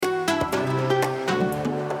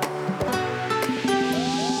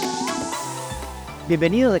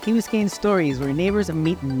Bienvenido a KBS Stories, where neighbors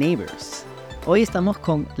meet neighbors. Hoy estamos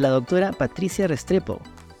con la doctora Patricia Restrepo,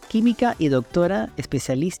 química y doctora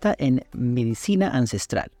especialista en medicina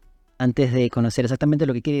ancestral. Antes de conocer exactamente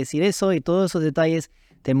lo que quiere decir eso y todos esos detalles,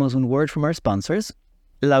 tenemos un word from our sponsors.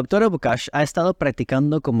 La doctora Bukash ha estado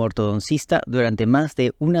practicando como ortodoncista durante más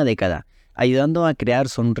de una década, ayudando a crear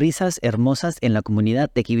sonrisas hermosas en la comunidad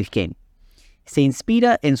de Key Biscayne. Se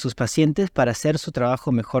inspira en sus pacientes para hacer su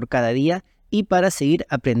trabajo mejor cada día y para seguir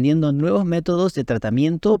aprendiendo nuevos métodos de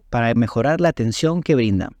tratamiento para mejorar la atención que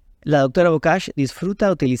brinda. La doctora Bukash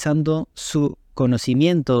disfruta utilizando su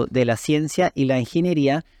conocimiento de la ciencia y la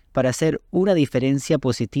ingeniería para hacer una diferencia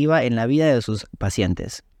positiva en la vida de sus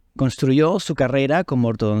pacientes. Construyó su carrera como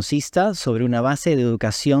ortodoncista sobre una base de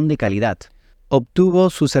educación de calidad. Obtuvo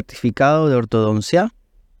su certificado de ortodoncia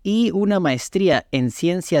y una maestría en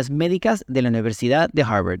ciencias médicas de la Universidad de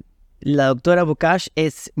Harvard. La doctora Bukash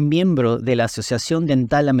es miembro de la Asociación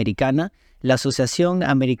Dental Americana, la Asociación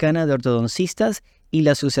Americana de Ortodoncistas y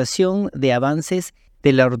la Asociación de Avances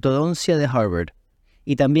de la Ortodoncia de Harvard.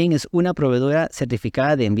 Y también es una proveedora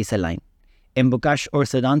certificada de Invisalign. En Bukash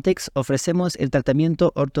Orthodontics ofrecemos el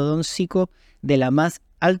tratamiento ortodóntico de la más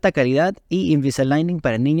alta calidad y Invisalign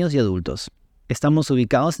para niños y adultos. Estamos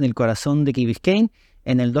ubicados en el corazón de Key Biscayne,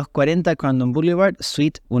 en el 240 Crandon Boulevard,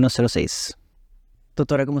 Suite 106.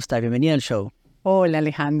 Doctora, ¿cómo está? Bienvenida al show. Hola,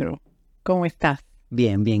 Alejandro. ¿Cómo estás?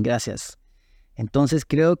 Bien, gracias. Entonces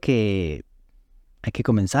creo que hay que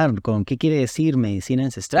comenzar con qué quiere decir medicina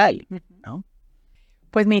ancestral, ¿no?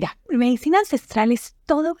 Pues mira, medicina ancestral es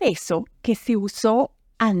todo eso que se usó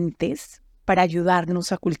antes para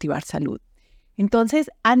ayudarnos a cultivar salud. Entonces,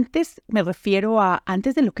 antes me refiero a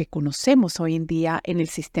antes de lo que conocemos hoy en día en el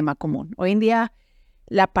sistema común. Hoy en día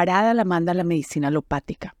la parada la manda la medicina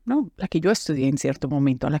alopática, ¿no? La que yo estudié en cierto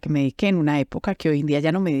momento, a la que me dediqué en una época que hoy en día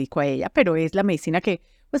ya no me dedico a ella, pero es la medicina que,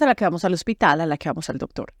 pues a la que vamos al hospital, a la que vamos al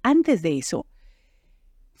doctor. Antes de eso,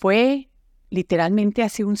 fue literalmente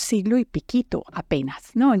hace un siglo y piquito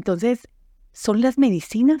apenas, ¿no? Entonces, son las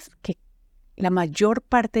medicinas que la mayor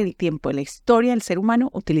parte del tiempo en la historia del ser humano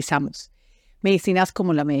utilizamos. Medicinas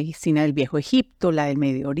como la medicina del Viejo Egipto, la del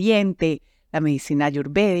Medio Oriente, la medicina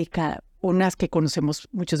ayurvédica, unas que conocemos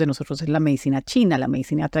muchos de nosotros es la medicina china, la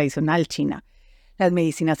medicina tradicional china, las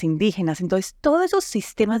medicinas indígenas. Entonces, todos esos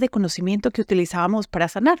sistemas de conocimiento que utilizábamos para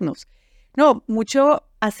sanarnos. No, mucho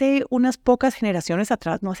hace unas pocas generaciones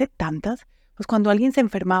atrás, no hace tantas, pues cuando alguien se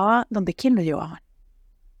enfermaba, ¿dónde quién lo llevaban?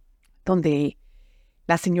 Donde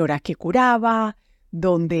la señora que curaba,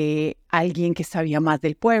 donde alguien que sabía más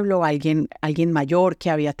del pueblo, alguien mayor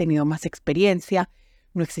que había tenido más experiencia.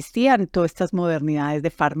 No existían todas estas modernidades de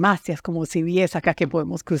farmacias como CVS acá que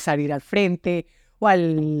podemos cruzar, ir al frente o a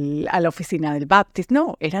la oficina del Baptist.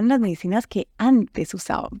 No, eran las medicinas que antes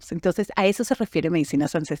usábamos. Entonces, a eso se refiere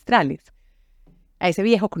medicinas ancestrales, a ese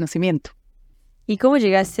viejo conocimiento. ¿Y cómo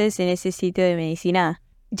llegaste en ese sitio de medicina?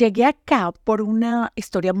 Llegué acá por una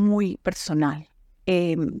historia muy personal.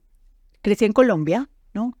 Crecí en Colombia,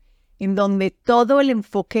 ¿no? En donde todo el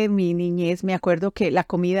enfoque de mi niñez, me acuerdo que la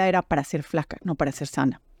comida era para ser flaca, no para ser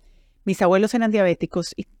sana. Mis abuelos eran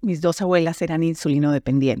diabéticos y mis dos abuelas eran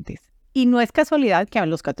insulinodependientes. Y no es casualidad que a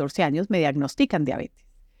los 14 años me diagnostican diabetes.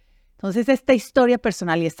 Entonces, esta historia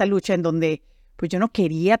personal y esta lucha en donde pues yo no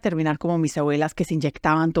quería terminar como mis abuelas que se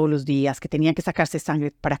inyectaban todos los días, que tenían que sacarse sangre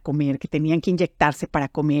para comer, que tenían que inyectarse para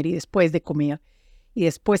comer y después de comer. Y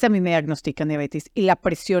después a mí me diagnostican diabetes y la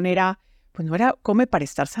presión era, pues no era come para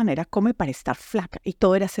estar sana, era come para estar flaca. Y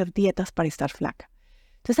todo era hacer dietas para estar flaca.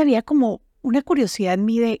 Entonces había como una curiosidad en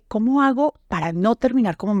mí de cómo hago para no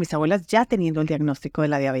terminar como mis abuelas ya teniendo el diagnóstico de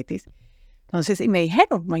la diabetes. Entonces, y me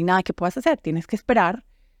dijeron, no hay nada que puedas hacer, tienes que esperar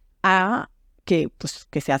a que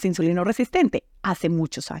seas insulino resistente. Hace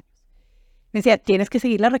muchos años. Me decía, tienes que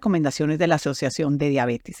seguir las recomendaciones de la Asociación de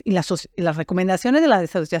Diabetes. Y las recomendaciones de la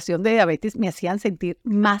Asociación de Diabetes me hacían sentir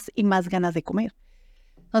más y más ganas de comer.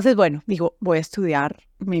 Entonces, bueno, digo, voy a estudiar,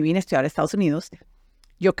 me vine a estudiar a Estados Unidos.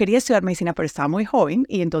 Yo quería estudiar medicina, pero estaba muy joven.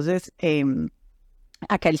 Y entonces,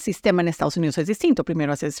 acá el sistema en Estados Unidos es distinto.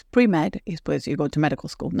 Primero haces pre-med y después you go to medical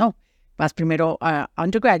school. No, vas primero a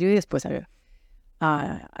undergraduate y después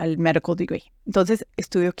al medical degree. Entonces,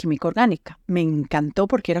 estudio química orgánica. Me encantó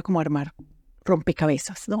porque era como armar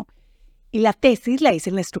rompecabezas, ¿no? Y la tesis la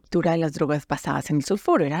hice en la estructura de las drogas basadas en el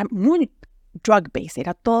sulfuro. Era muy drug-based,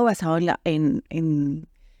 era todo basado en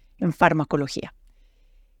farmacología.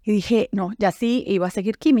 Y dije, no, ya sí, iba a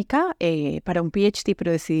seguir química para un PhD,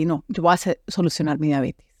 pero decidí, no, yo voy a solucionar mi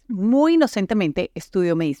diabetes. Muy inocentemente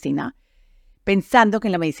estudio medicina, pensando que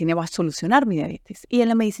en la medicina iba a solucionar mi diabetes. Y en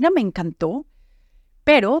la medicina me encantó,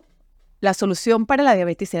 pero la solución para la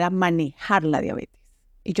diabetes era manejar la diabetes.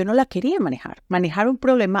 Y yo no la quería manejar. Manejar un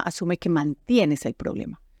problema asume que mantienes el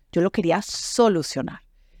problema. Yo lo quería solucionar.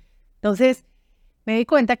 Entonces, me di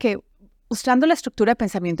cuenta que usando la estructura de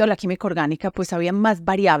pensamiento de la química orgánica, pues había más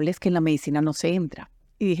variables que en la medicina no se entra.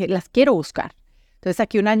 Y dije, las quiero buscar. Entonces,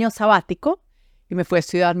 saqué un año sabático y me fui a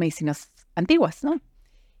estudiar medicinas antiguas, ¿no?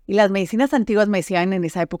 Y las medicinas antiguas me decían en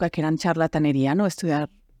esa época que eran charlatanería, ¿no? Estudiar,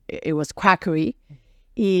 it was quackery.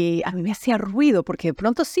 Y a mí me hacía ruido porque de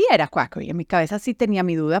pronto sí era quackery. En mi cabeza sí tenía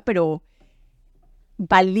mi duda, pero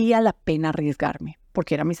valía la pena arriesgarme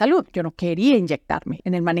porque era mi salud. Yo no quería inyectarme.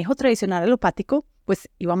 En el manejo tradicional alopático, pues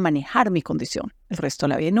iba a manejar mi condición el resto de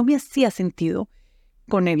la vida. Y no me hacía sentido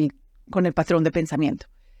con el patrón de pensamiento.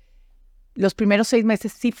 Los primeros 6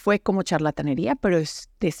 meses sí fue como charlatanería, pero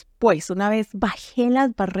después, una vez bajé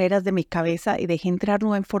las barreras de mi cabeza y dejé entrar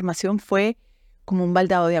nueva información, fue como un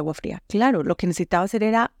baldado de agua fría. Claro, lo que necesitaba hacer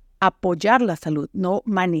era apoyar la salud, no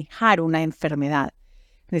manejar una enfermedad.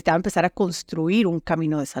 Necesitaba empezar a construir un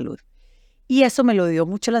camino de salud. Y eso me lo dio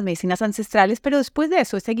mucho las medicinas ancestrales, pero después de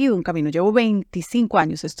eso he seguido un camino. Llevo 25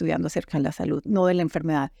 años estudiando acerca de la salud, no de la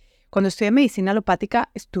enfermedad. Cuando estudié medicina alopática,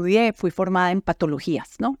 fui formada en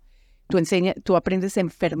patologías, ¿no? Tú aprendes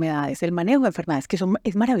enfermedades, el manejo de enfermedades, que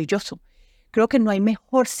es maravilloso. Creo que no hay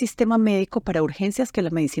mejor sistema médico para urgencias que la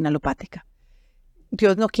medicina alopática.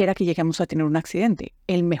 Dios no quiera que lleguemos a tener un accidente.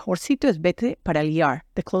 El mejor sitio es vete para el ER,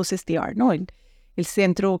 the closest ER, ¿no? El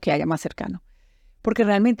centro que haya más cercano. Porque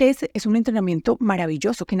realmente es un entrenamiento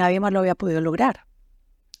maravilloso que nadie más lo había podido lograr.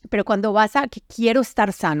 Pero cuando vas a que quiero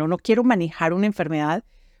estar sano, no quiero manejar una enfermedad,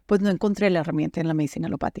 pues no encontré la herramienta en la medicina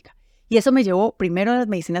alopática. Y eso me llevó primero a las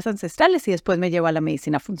medicinas ancestrales y después me llevó a la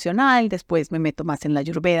medicina funcional, después me meto más en la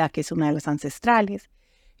Ayurveda, que es una de las ancestrales.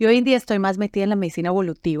 Y hoy en día estoy más metida en la medicina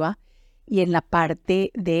evolutiva y en la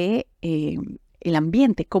parte de el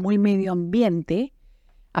ambiente, cómo el medio ambiente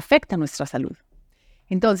afecta nuestra salud.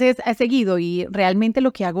 Entonces, he seguido y realmente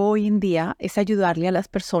lo que hago hoy en día es ayudarle a las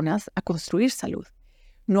personas a construir salud,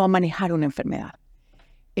 no a manejar una enfermedad.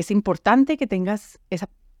 Es importante que tengas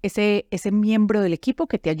ese miembro del equipo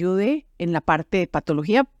que te ayude en la parte de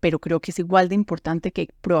patología, pero creo que es igual de importante que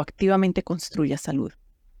proactivamente construyas salud,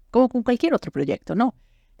 como con cualquier otro proyecto, ¿no?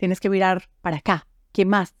 Tienes que mirar para acá. ¿Qué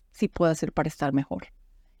más sí puedo hacer para estar mejor?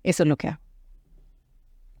 Eso es lo que hago.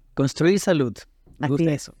 Construir salud. Me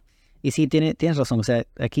gusta eso. Y sí, tienes razón. O sea,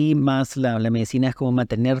 aquí más la medicina es como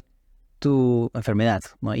mantener tu enfermedad,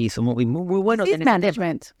 ¿no? Y somos muy buenos en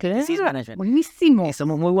management. Claro. Disease management. Buenísimo. Y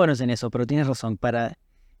somos muy buenos en eso, pero tienes razón. Para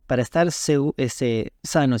estar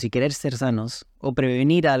sanos y querer ser sanos o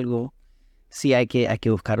prevenir algo, sí hay que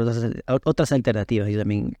buscar otras alternativas. Yo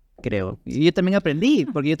también creo. Y yo también aprendí,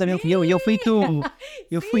 porque yo también yo fui tu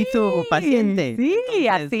paciente. Sí,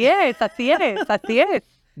 entonces, así es.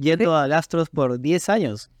 Yendo a gastros por 10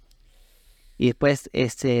 años. Y después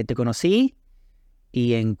te conocí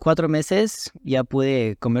y en 4 meses ya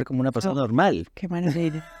pude comer como una persona normal. ¡Qué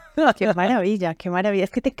maravilla! ¡Qué maravilla! ¡Qué maravilla!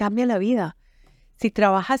 Es que te cambia la vida. Si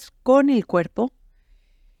trabajas con el cuerpo,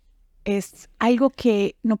 es algo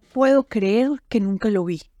que no puedo creer que nunca lo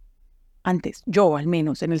vi antes. Yo, al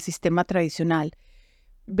menos, en el sistema tradicional.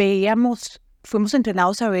 Fuimos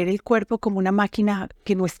entrenados a ver el cuerpo como una máquina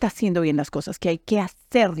que no está haciendo bien las cosas, que hay que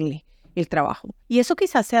hacerle el trabajo. Y eso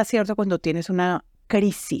quizás sea cierto cuando tienes una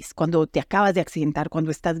crisis, cuando te acabas de accidentar,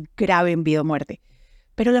 cuando estás grave en vida o muerte.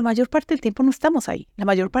 Pero la mayor parte del tiempo no estamos ahí. La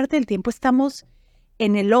mayor parte del tiempo estamos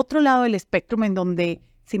en el otro lado del espectro, en donde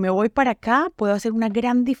si me voy para acá, puedo hacer una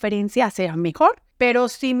gran diferencia, sea mejor. Pero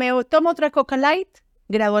si me tomo otra Coca Light,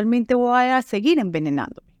 gradualmente voy a seguir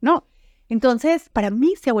envenenándome, ¿no? Entonces, para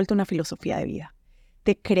mí se ha vuelto una filosofía de vida,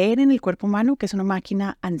 de creer en el cuerpo humano, que es una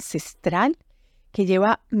máquina ancestral que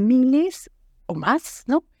lleva miles o más,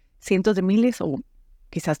 ¿no? Cientos de miles o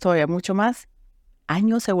quizás todavía mucho más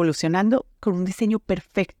años evolucionando con un diseño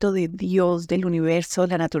perfecto de Dios, del universo, de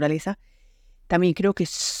la naturaleza. También creo que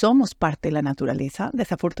somos parte de la naturaleza.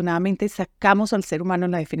 Desafortunadamente sacamos al ser humano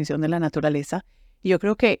en la definición de la naturaleza y yo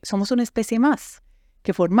creo que somos una especie más,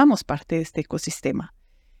 que formamos parte de este ecosistema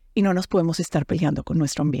y no nos podemos estar peleando con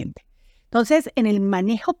nuestro ambiente. Entonces, en el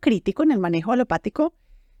manejo crítico, en el manejo alopático,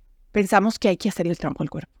 pensamos que hay que hacer el trabajo del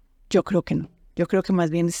cuerpo. Yo creo que no. Yo creo que más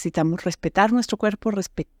bien necesitamos respetar nuestro cuerpo,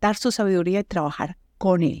 respetar su sabiduría y trabajar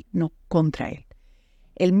con él, no contra él.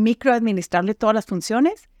 El microadministrarle todas las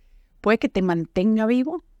funciones puede que te mantenga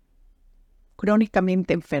vivo,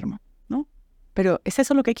 crónicamente enfermo, ¿no? Pero ¿es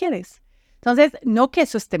eso lo que quieres? Entonces, no que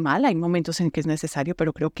eso esté mal, hay momentos en que es necesario,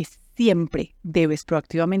 pero creo que siempre debes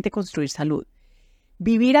proactivamente construir salud.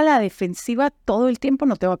 Vivir a la defensiva todo el tiempo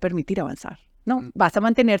no te va a permitir avanzar, ¿no? Vas a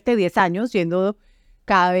mantenerte 10 años yendo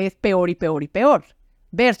cada vez peor y peor y peor,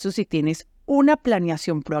 versus si tienes una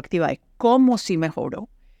planeación proactiva de cómo sí mejoró.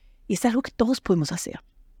 Y es algo que todos podemos hacer.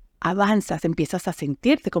 Avanzas, empiezas a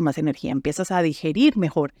sentirte con más energía, empiezas a digerir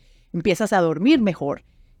mejor, empiezas a dormir mejor,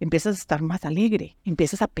 empiezas a estar más alegre,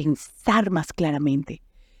 empiezas a pensar más claramente.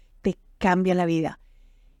 Te cambia la vida.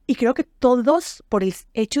 Y creo que todos, por el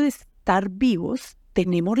hecho de estar vivos,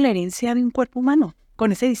 tenemos la herencia de un cuerpo humano,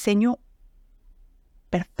 con ese diseño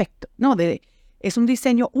perfecto. Es un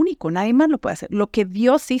diseño único, nadie más lo puede hacer. Lo que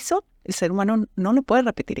Dios hizo, el ser humano no lo puede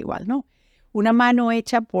repetir igual, ¿no? Una mano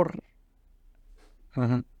hecha por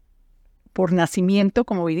nacimiento,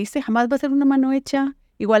 como viviste, jamás va a ser una mano hecha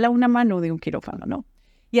igual a una mano de un quirófano, ¿no?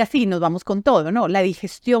 Y así nos vamos con todo, ¿no? La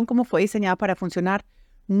digestión, como fue diseñada para funcionar,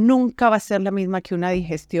 nunca va a ser la misma que una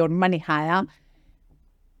digestión manejada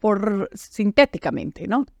sintéticamente,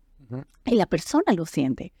 ¿no? Y la persona lo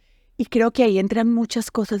siente. Y creo que ahí entran muchas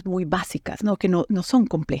cosas muy básicas, ¿no? Que no son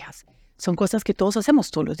complejas. Son cosas que todos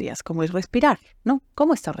hacemos todos los días, como es respirar, ¿no?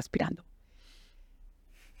 ¿Cómo estás respirando?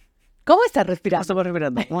 ¿Cómo estás respirando? Estamos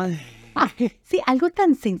respirando. Sí, algo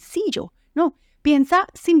tan sencillo, ¿no? Piensa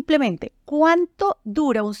simplemente, ¿cuánto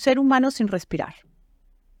dura un ser humano sin respirar?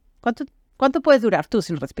 ¿Cuánto puedes durar tú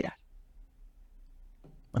sin respirar?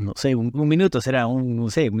 No sé, un minuto será, un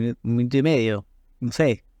minuto y medio. No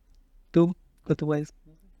sé. ¿Tú? ¿Cuánto puedes?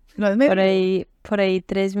 Por ahí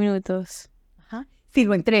 3 minutos. Ajá. Si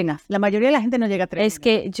lo entrenas. La mayoría de la gente no llega a 3 Es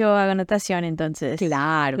que yo hago natación, entonces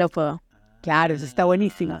Claro. lo puedo. Claro, eso está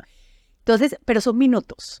buenísimo. Entonces, pero son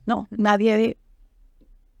minutos, ¿no?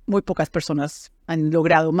 Muy pocas personas han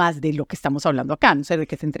logrado más de lo que estamos hablando acá, no sé de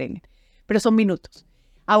qué se entrenen, pero son minutos.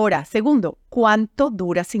 Ahora, segundo, ¿cuánto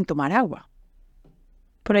dura sin tomar agua?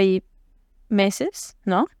 Por ahí meses,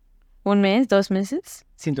 ¿no? 1 mes, 2 meses.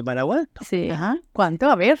 ¿Sin tomar agua? Sí. Ajá. ¿Cuánto?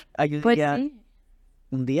 A ver. Pues sí.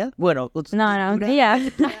 ¿Un día? Bueno, No, un día.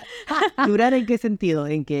 ¿durar en qué sentido?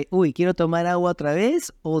 ¿En que, quiero tomar agua otra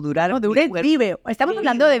vez? ¿O durar? No, vive. Estamos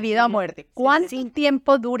hablando de vida o muerte. ¿Cuánto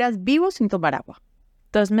tiempo duras vivo sin tomar agua?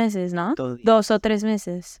 2 meses, ¿no? 2 o 3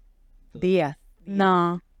 meses. Días.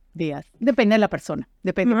 No. Días. Depende de la persona.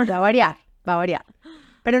 Depende. Va a variar.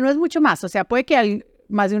 Pero no es mucho más. O sea, puede que hay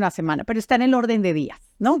más de una semana, pero está en el orden de días,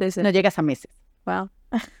 ¿no? Sí. No llegas a meses. Wow.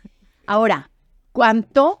 Ahora,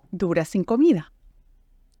 ¿cuánto duras sin comida?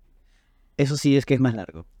 Eso sí es que es más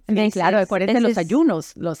largo. Sí, claro, acuérdense de los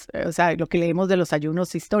ayunos, o sea, lo que leemos de los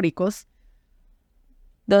ayunos históricos.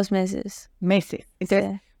 2 meses. Meses.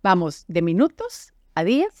 Entonces, Sí. vamos de minutos a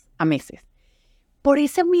días a meses. Por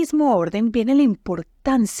ese mismo orden viene la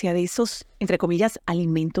importancia de esos, entre comillas,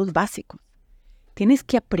 alimentos básicos. Tienes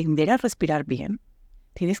que aprender a respirar bien.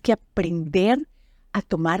 Tienes que aprender a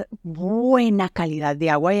tomar buena calidad de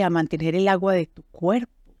agua y a mantener el agua de tu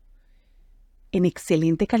cuerpo en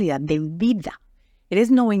excelente calidad de vida. Eres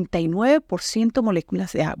 99%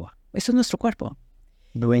 moléculas de agua. Eso es nuestro cuerpo.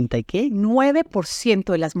 ¿90 y qué?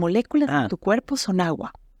 9% de las moléculas de tu cuerpo son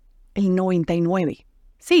agua. El 99%.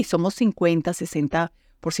 Sí, somos 50, 60%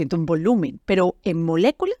 en volumen, pero en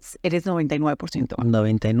moléculas eres 99% agua.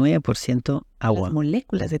 99% agua. Las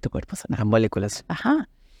moléculas de tu cuerpo son agua. Las moléculas. Ajá.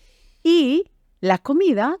 Y la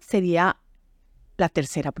comida sería la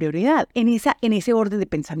tercera prioridad en ese orden de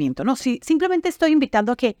pensamiento, ¿no? Si simplemente estoy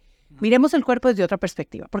invitando a que miremos el cuerpo desde otra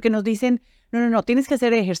perspectiva, porque nos dicen, no, tienes que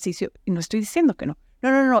hacer ejercicio, y no estoy diciendo que no.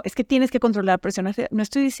 No, es que tienes que controlar presión arterial, no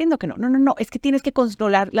estoy diciendo que no. No, es que tienes que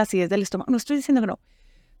controlar la acidez del estómago, no estoy diciendo que no.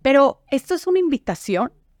 Pero esto es una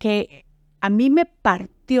invitación que a mí me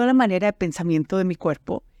partió la manera de pensamiento de mi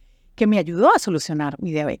cuerpo, que me ayudó a solucionar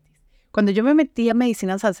mi diabetes. Cuando yo me metí a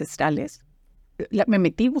medicinas ancestrales, me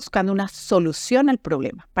metí buscando una solución al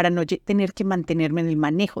problema para no tener que mantenerme en el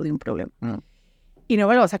manejo de un problema. Y no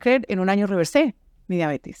me lo vas a creer, en un año reversé mi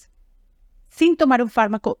diabetes. Sin tomar un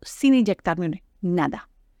fármaco, sin inyectarme nada.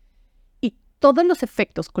 Y todos los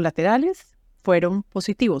efectos colaterales fueron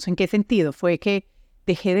positivos. ¿En qué sentido? Fue que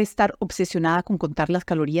dejé de estar obsesionada con contar las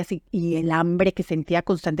calorías y el hambre que sentía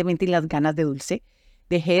constantemente y las ganas de dulce.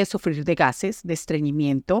 Dejé de sufrir de gases, de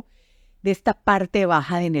estreñimiento, de esta parte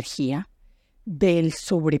baja de energía, del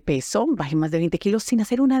sobrepeso. Bajé más de 20 kilos sin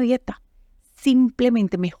hacer una dieta.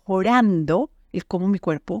 Simplemente mejorando el cómo mi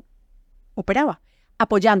cuerpo operaba.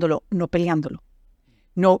 Apoyándolo, no peleándolo.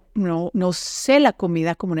 No usé la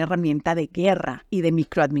comida como una herramienta de guerra y de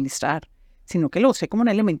microadministrar, sino que lo usé como un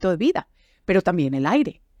elemento de vida. Pero también el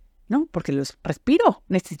aire, ¿no? Porque respiro,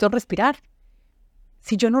 necesito respirar.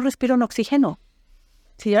 Si yo no respiro, no oxígeno.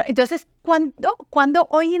 Entonces, cuando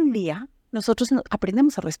hoy en día nosotros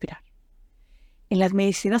aprendemos a respirar, en las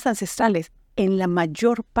medicinas ancestrales, en la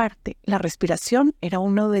mayor parte, la respiración era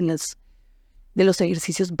uno de los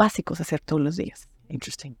ejercicios básicos a hacer todos los días.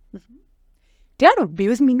 Interesting. claro,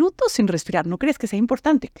 vives minutos sin respirar. ¿No crees que sea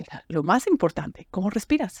importante? Claro, lo más importante, ¿cómo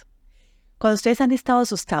respiras? Cuando ustedes han estado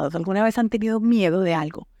asustados, ¿alguna vez han tenido miedo de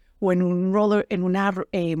algo? O en un roller, en una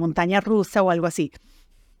montaña rusa o algo así.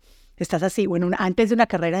 Estás así, o antes de una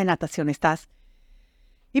carrera de natación estás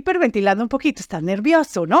hiperventilando un poquito, estás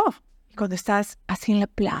nervioso, ¿no? Y cuando estás así en la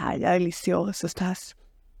playa, delicioso,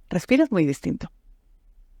 respiras muy distinto.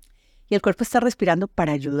 Y el cuerpo está respirando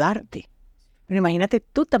para ayudarte. Pero imagínate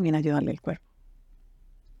tú también ayudarle al cuerpo.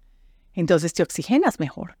 Entonces te oxigenas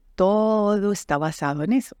mejor. Todo está basado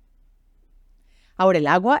en eso. Ahora, el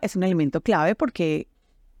agua es un elemento clave porque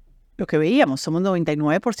lo que veíamos, somos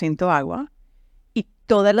 99% agua y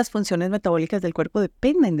todas las funciones metabólicas del cuerpo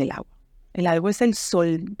dependen del agua. El agua es el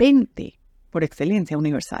solvente por excelencia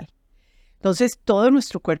universal. Entonces, todo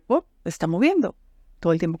nuestro cuerpo está moviendo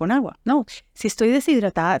todo el tiempo con agua. No, si estoy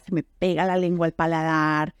deshidratada, se me pega la lengua al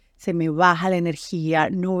paladar, se me baja la energía,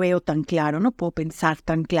 no veo tan claro, no puedo pensar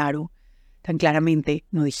tan claro, tan claramente,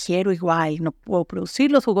 no digiero igual, no puedo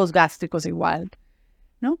producir los jugos gástricos igual,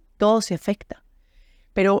 ¿no? Todo se afecta.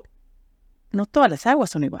 Pero no todas las aguas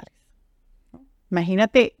son iguales, ¿no?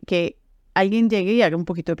 Imagínate que alguien llegue y haga un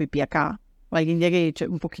poquito de pipí acá, o alguien llegue y eche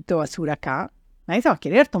un poquito de basura acá, nadie se va a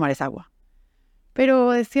querer tomar esa agua. Pero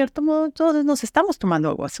de cierto modo todos nos estamos tomando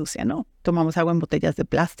agua sucia, ¿no? Tomamos agua en botellas de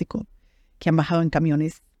plástico que han bajado en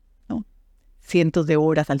camiones, ¿no? Cientos de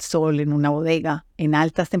horas al sol en una bodega, en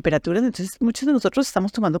altas temperaturas. Entonces muchos de nosotros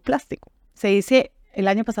estamos tomando plástico. Se dice, el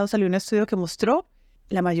año pasado salió un estudio que mostró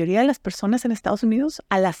la mayoría de las personas en Estados Unidos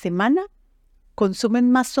a la semana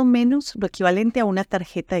consumen más o menos lo equivalente a una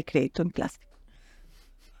tarjeta de crédito en plástico.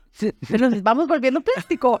 Pero nos vamos volviendo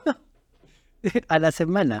plástico. A la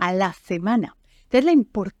semana. A la semana. Entonces, la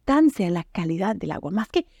importancia de la calidad del agua, más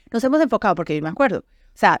que nos hemos enfocado, porque yo me acuerdo,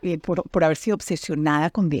 o sea, por haber sido obsesionada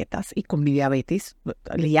con dietas y con mi diabetes,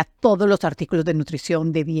 leía todos los artículos de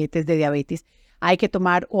nutrición, de dietas, de diabetes, hay que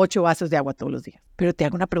tomar 8 vasos de agua todos los días. Pero te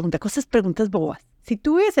hago una pregunta, cosas preguntas bobas. Si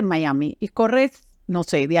tú vives en Miami y corres, no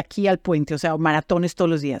sé, de aquí al puente, o sea, maratones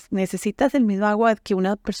todos los días, ¿necesitas el mismo agua que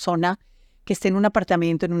una persona que esté en un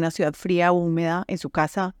apartamento, en una ciudad fría o húmeda, en su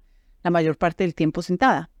casa, la mayor parte del tiempo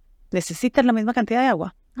sentada? ¿Necesitas la misma cantidad de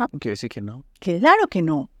agua? Quiero decir que no. Claro que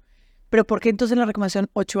no. Pero ¿por qué entonces la recomendación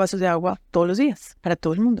 8 vasos de agua todos los días para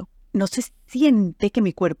todo el mundo? No se siente que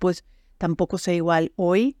mi cuerpo tampoco sea igual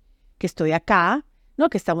hoy que estoy acá, ¿no?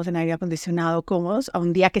 Que estamos en aire acondicionado cómodos, a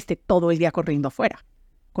un día que esté todo el día corriendo afuera,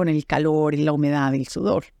 con el calor y la humedad y el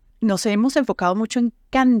sudor. Nos hemos enfocado mucho en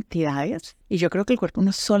cantidades y yo creo que el cuerpo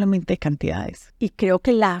no es solamente cantidades. Y creo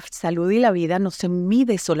que la salud y la vida no se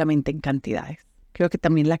mide solamente en cantidades. Creo que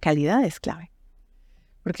también la calidad es clave.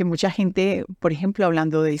 Porque mucha gente, por ejemplo,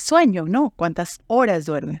 hablando del sueño, ¿no? ¿Cuántas horas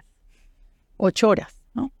duermes? 8 horas,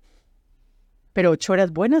 ¿no? Pero 8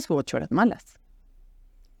 horas buenas u 8 horas malas.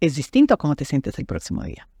 Es distinto a cómo te sientes el próximo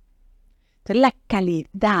día. Entonces, la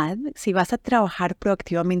calidad, si vas a trabajar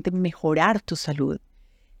proactivamente en mejorar tu salud,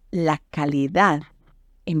 la calidad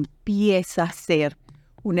empieza a ser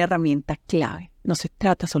una herramienta clave. No se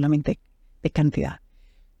trata solamente de cantidad.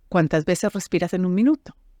 ¿Cuántas veces respiras en un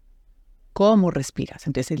minuto? ¿Cómo respiras?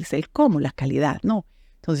 Entonces es el cómo, la calidad, ¿no?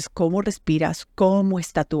 Entonces, ¿cómo respiras? ¿Cómo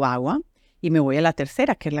está tu agua? Y me voy a la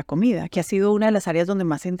tercera, que es la comida, que ha sido una de las áreas donde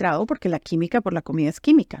más he entrado, porque la química por la comida es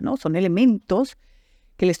química, ¿no? Son elementos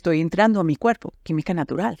que le estoy entrando a mi cuerpo, química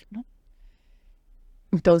natural, ¿no?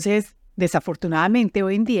 Entonces, desafortunadamente,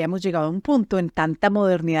 hoy en día hemos llegado a un punto en tanta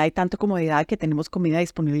modernidad y tanta comodidad que tenemos comida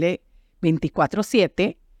disponible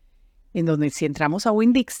 24/7, en donde si entramos a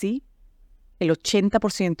Winn-Dixie, el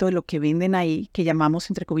 80% de lo que venden ahí, que llamamos,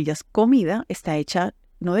 entre comillas, comida, está hecha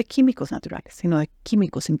no de químicos naturales, sino de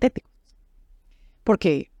químicos sintéticos.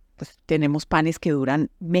 Porque pues, tenemos panes que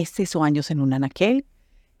duran meses o años en un anaquel,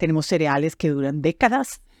 tenemos cereales que duran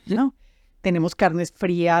décadas, ¿no? Tenemos carnes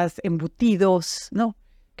frías, embutidos, ¿no?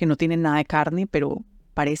 Que no tienen nada de carne, pero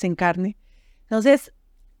parecen carne. Entonces,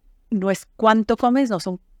 no es cuánto comes, no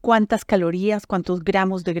son cuántas calorías, cuántos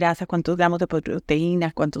gramos de grasa, cuántos gramos de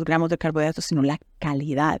proteína, cuántos gramos de carbohidratos, sino la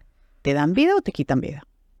calidad. ¿Te dan vida o te quitan vida?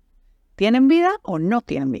 ¿Tienen vida o no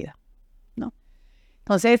tienen vida? ¿No?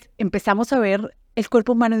 Entonces, empezamos a ver el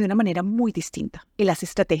cuerpo humano de una manera muy distinta y las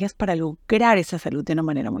estrategias para lograr esa salud de una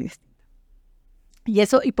manera muy distinta.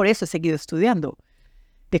 Y por eso he seguido estudiando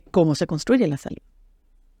de cómo se construye la salud.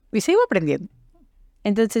 Y sigo aprendiendo.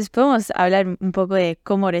 Entonces, ¿podemos hablar un poco de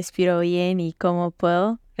cómo respiro bien y cómo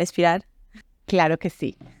puedo respirar? Claro que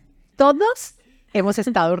sí. Todos hemos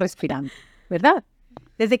estado respirando, ¿verdad?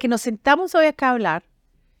 Desde que nos sentamos hoy acá a hablar,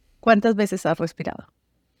 ¿cuántas veces has respirado?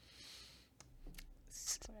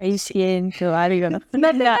 Ahí siento algo. No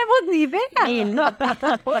tenemos ni idea.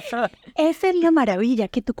 Esa es la maravilla,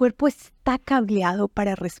 que tu cuerpo está cableado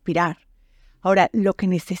para respirar. Ahora, lo que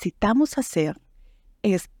necesitamos hacer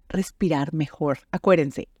es respirar mejor.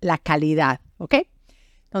 Acuérdense, la calidad, ¿ok?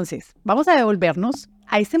 Entonces, vamos a devolvernos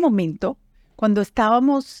a ese momento cuando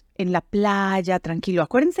estábamos en la playa, tranquilo.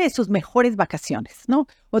 Acuérdense de sus mejores vacaciones, ¿no?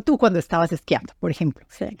 O tú cuando estabas esquiando, por ejemplo.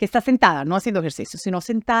 Sí. Que estás sentada, no haciendo ejercicio, sino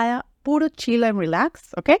sentada, puro chill and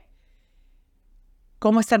relax, ¿ok?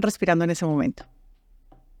 ¿Cómo están respirando en ese momento?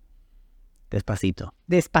 Despacito.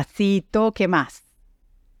 Despacito, ¿qué más?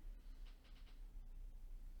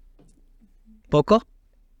 ¿Poco?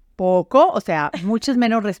 Poco, o sea, muchas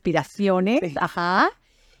menos respiraciones, Sí. ajá.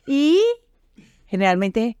 Y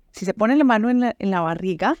generalmente, si se ponen la mano en la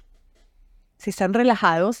barriga, si están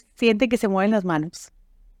relajados, sienten que se mueven las manos.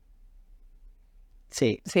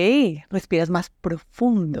 Sí. Sí, respiras más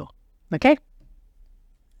profundo, ¿ok?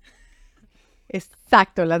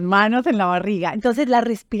 Exacto, las manos en la barriga. Entonces, la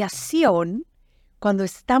respiración, cuando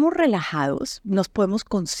estamos relajados, nos podemos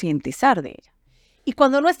concientizar de ella. Y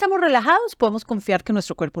cuando no estamos relajados, podemos confiar que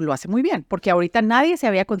nuestro cuerpo lo hace muy bien, porque ahorita nadie se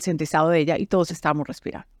había concientizado de ella y todos estábamos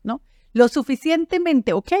respirando, ¿no? Lo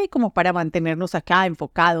suficientemente ok como para mantenernos acá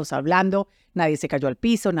enfocados, hablando, nadie se cayó al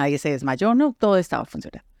piso, nadie se desmayó, no, todo estaba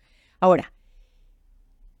funcionando. Ahora,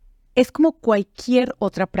 es como cualquier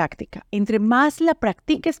otra práctica. Entre más la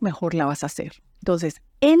practiques, mejor la vas a hacer. Entonces,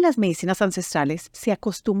 en las medicinas ancestrales se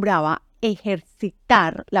acostumbraba a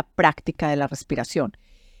ejercitar la práctica de la respiración.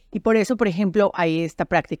 Y por eso, por ejemplo, hay esta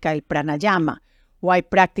práctica del pranayama, o hay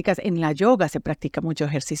prácticas en la yoga, se practica muchos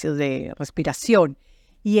ejercicios de respiración,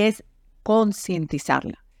 y es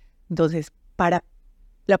concientizarla. Entonces,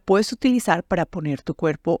 la puedes utilizar para poner tu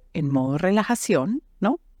cuerpo en modo relajación,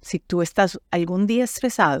 ¿no? Si tú estás algún día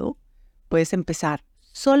estresado, puedes empezar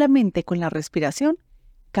solamente con la respiración,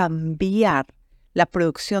 cambiar la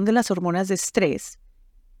producción de las hormonas de estrés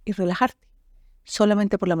y relajarte,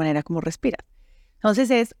 solamente por la manera como respiras.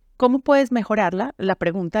 Entonces, ¿cómo puedes mejorarla? La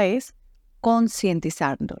pregunta es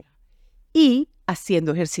concientizándola y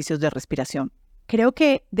haciendo ejercicios de respiración. Creo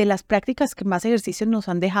que de las prácticas que más ejercicios nos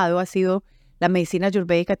han dejado ha sido la medicina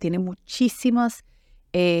ayurvédica. Tiene muchísimos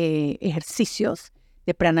ejercicios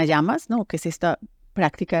de pranayamas, ¿no? Que es esta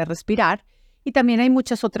práctica de respirar. Y también hay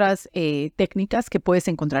muchas otras técnicas que puedes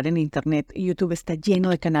encontrar en Internet. YouTube está lleno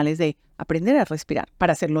de canales de aprender a respirar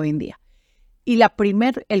para hacerlo hoy en día. Y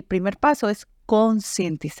el primer paso es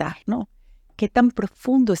concientizar, ¿no? ¿Qué tan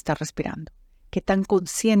profundo estás respirando? ¿Qué tan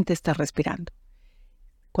consciente estás respirando?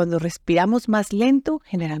 Cuando respiramos más lento,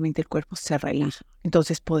 generalmente el cuerpo se relaja.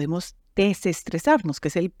 Entonces podemos desestresarnos, que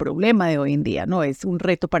es el problema de hoy en día, ¿no? Es un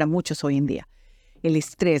reto para muchos hoy en día. El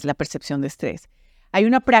estrés, la percepción de estrés. Hay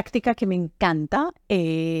una práctica que me encanta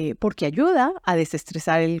porque ayuda a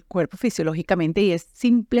desestresar el cuerpo fisiológicamente y es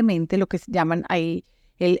simplemente lo que llaman ahí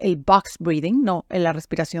el box breathing, no, la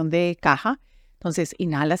respiración de caja. Entonces,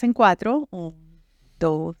 inhalas en 4, 1,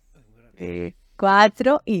 2, 3,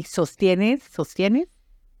 4 y sostienes,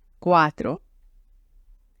 4.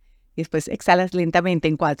 Y después exhalas lentamente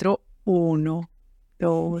en 4, 1,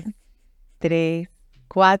 2, 3,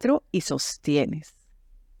 4 y sostienes,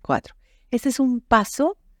 4. Este es un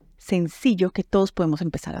paso sencillo que todos podemos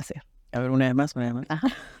empezar a hacer. A ver, una vez más. Ajá.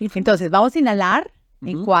 Entonces, vamos a inhalar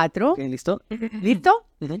en 4. Ok, ¿listo? ¿Listo?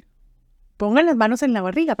 Pongan las manos en la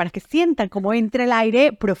barriga para que sientan cómo entra el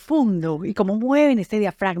aire profundo y cómo mueven este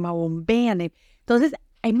diafragma, bombean. Entonces,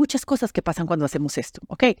 hay muchas cosas que pasan cuando hacemos esto,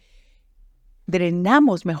 ¿ok?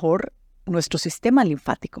 Drenamos mejor nuestro sistema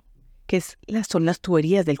linfático, que son las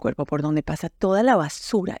tuberías del cuerpo por donde pasa toda la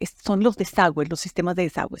basura. Son los desagües, los sistemas de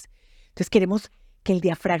desagües. Entonces, queremos que el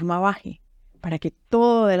diafragma baje para que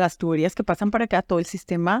todas las tuberías que pasan para acá, todo el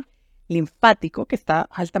sistema linfático, que está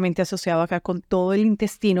altamente asociado acá con todo el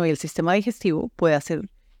intestino y el sistema digestivo, pueda ser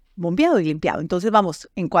bombeado y limpiado. Entonces vamos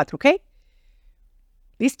en 4, ¿ok?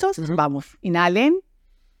 ¿Listos? Vamos. Inhalen.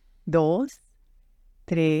 2,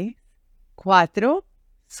 3, 4.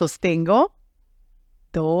 Sostengo.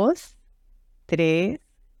 2, 3,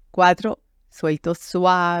 4. Suelto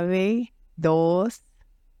suave. 2,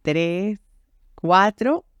 3,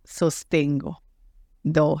 4. Sostengo.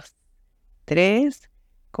 2, 3,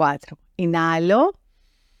 4. Inhalo.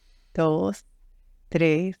 2,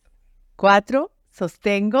 3, 4.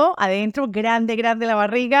 Sostengo. Adentro. Grande la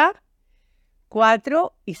barriga.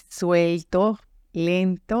 4. Y suelto.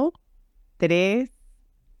 Lento. 3,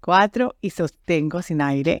 4. Y sostengo sin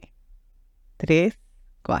aire. 3,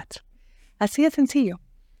 4. Así de sencillo.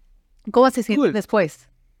 ¿Cómo se siente después?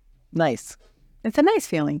 Nice. It's a nice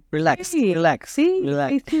feeling. Relax. Sí, Relax. sí,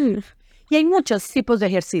 Relax. sí. Y hay muchos tipos de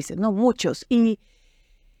ejercicios, ¿no? Muchos. Y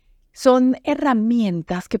son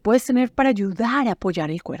herramientas que puedes tener para ayudar a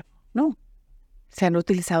apoyar el cuerpo, ¿no? Se han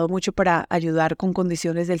utilizado mucho para ayudar con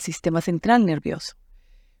condiciones del sistema central nervioso,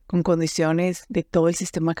 con condiciones de todo el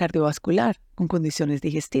sistema cardiovascular, con condiciones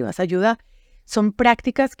digestivas. Son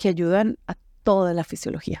prácticas que ayudan a toda la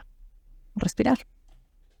fisiología. Respirar.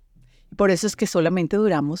 Por eso es que solamente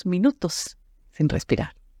duramos minutos sin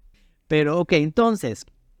respirar. Pero, ok, entonces,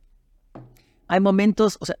 hay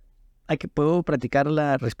momentos, puedo practicar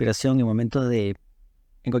la respiración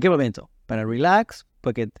en cualquier momento, para relax,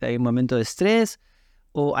 porque hay un momento de estrés,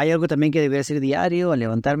 o hay algo también que debería ser diario, al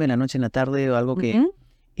levantarme en la noche, en la tarde, o algo que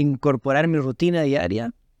incorporar en mi rutina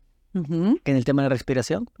diaria, que en el tema de la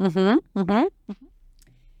respiración.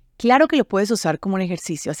 Claro que lo puedes usar como un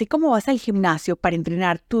ejercicio, así como vas al gimnasio para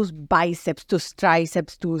entrenar tus bíceps, tus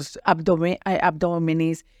tríceps, tus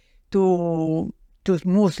abdómenes, tus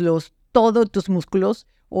muslos, todos tus músculos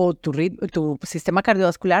o tu sistema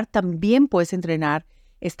cardiovascular, también puedes entrenar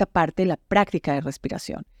esta parte de la práctica de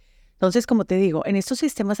respiración. Entonces, como te digo, en estos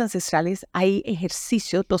sistemas ancestrales hay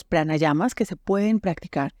ejercicios, los pranayamas, que se pueden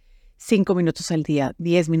practicar 5 minutos al día,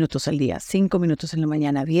 10 minutos al día, 5 minutos en la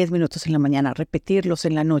mañana, 10 minutos en la mañana, repetirlos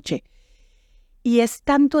en la noche. Y es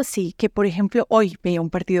tanto así que, por ejemplo, hoy veía un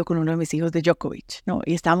partido con uno de mis hijos de Djokovic, ¿no?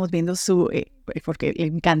 Y estábamos viendo porque le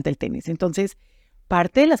encanta el tenis. Entonces,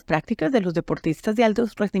 parte de las prácticas de los deportistas de alto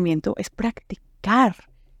rendimiento es practicar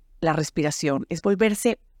la respiración, es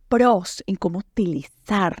volverse pros en cómo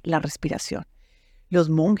utilizar la respiración. Los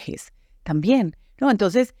monjes también, ¿no?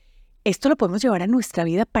 Entonces, esto lo podemos llevar a nuestra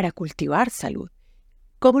vida para cultivar salud.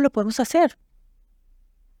 ¿Cómo lo podemos hacer?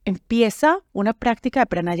 Empieza una práctica de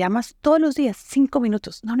pranayamas todos los días, 5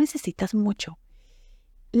 minutos. No necesitas mucho.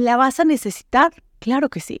 ¿La vas a necesitar? Claro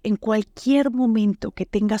que sí. En cualquier momento que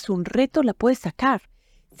tengas un reto, la puedes sacar.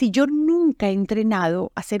 Si yo nunca he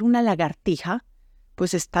entrenado a hacer una lagartija,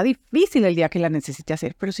 pues está difícil el día que la necesite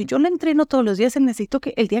hacer. Pero si yo la entreno todos los días, necesito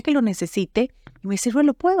que el día que lo necesite y me sirve,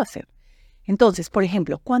 lo puedo hacer. Entonces, por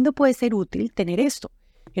ejemplo, ¿cuándo puede ser útil tener esto?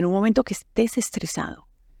 En un momento que estés estresado.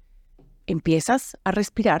 Empiezas a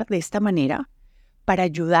respirar de esta manera para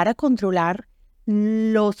ayudar a controlar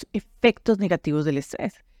los efectos negativos del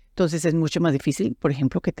estrés. Entonces es mucho más difícil, por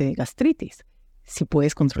ejemplo, que te dé gastritis. Si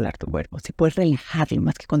puedes controlar tu cuerpo, si puedes relajarlo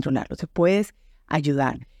más que controlarlo, si puedes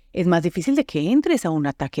ayudar. Es más difícil de que entres a un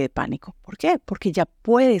ataque de pánico. ¿Por qué? Porque ya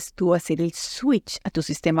puedes tú hacer el switch a tu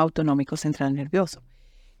sistema autonómico central nervioso.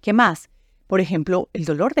 ¿Qué más? Por ejemplo, el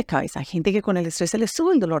dolor de cabeza. Hay gente que con el estrés se les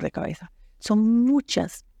sube el dolor de cabeza. Son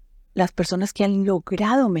muchas las personas que han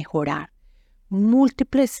logrado mejorar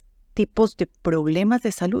múltiples tipos de problemas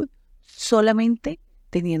de salud solamente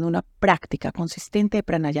teniendo una práctica consistente de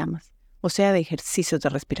pranayamas, o sea, de ejercicios de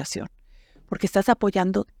respiración, porque estás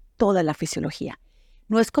apoyando toda la fisiología.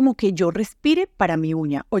 No es como que yo respire para mi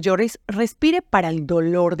uña, o yo respire para el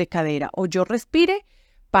dolor de cadera, o yo respire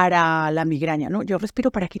para la migraña, no, yo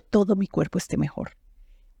respiro para que todo mi cuerpo esté mejor.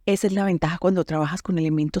 Esa es la ventaja cuando trabajas con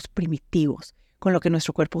elementos primitivos, con lo que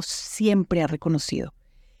nuestro cuerpo siempre ha reconocido.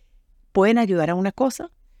 Pueden ayudar a una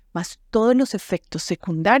cosa, más todos los efectos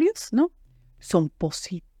secundarios, ¿no? Son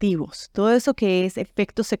positivos. Todo eso que es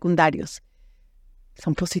efectos secundarios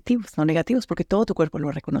son positivos, no negativos, porque todo tu cuerpo lo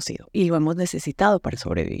ha reconocido y lo hemos necesitado para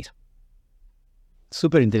sobrevivir.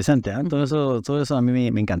 Súper interesante, ¿eh? Todo eso a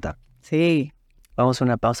mí me encanta. Sí. Vamos a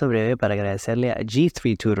una pausa breve para agradecerle a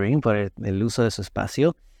G3 Tutoring por el uso de su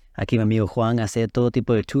espacio. Aquí mi amigo Juan hace todo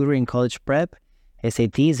tipo de tutoring, college prep,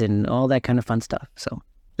 SATs and all that kind of fun stuff.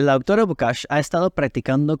 La doctora Bukash ha estado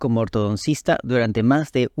practicando como ortodoncista durante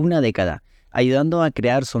más de una década, ayudando a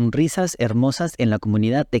crear sonrisas hermosas en la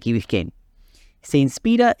comunidad de Key Biscayne. Se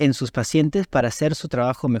inspira en sus pacientes para hacer su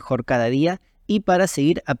trabajo mejor cada día y para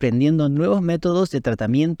seguir aprendiendo nuevos métodos de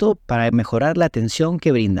tratamiento para mejorar la atención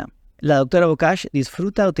que brinda. La doctora Bukash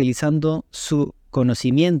disfruta utilizando su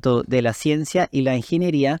conocimiento de la ciencia y la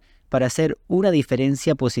ingeniería para hacer una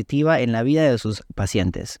diferencia positiva en la vida de sus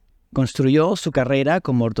pacientes. Construyó su carrera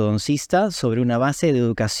como ortodoncista sobre una base de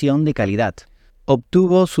educación de calidad.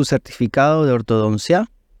 Obtuvo su certificado de ortodoncia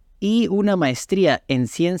y una maestría en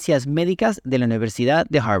ciencias médicas de la Universidad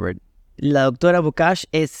de Harvard. La doctora Bukash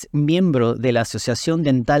es miembro de la Asociación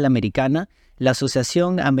Dental Americana, la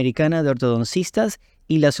Asociación Americana de Ortodoncistas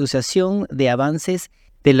y la Asociación de Avances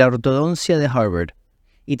de la Ortodoncia de Harvard.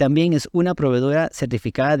 Y también es una proveedora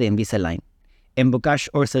certificada de Invisalign. En Bukash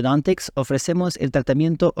Orthodontics ofrecemos el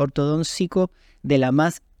tratamiento ortodóntico de la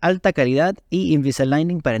más alta calidad y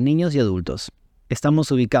Invisalign para niños y adultos.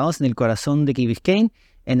 Estamos ubicados en el corazón de Key Biscayne,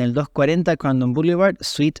 en el 240 Crandon Boulevard,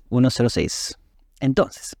 Suite 106.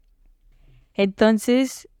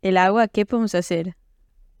 Entonces, el agua, ¿qué podemos hacer?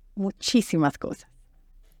 Muchísimas cosas.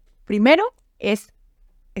 Primero es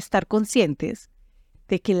estar conscientes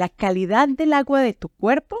de que la calidad del agua de tu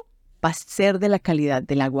cuerpo va a ser de la calidad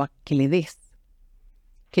del agua que le des.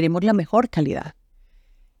 Queremos la mejor calidad.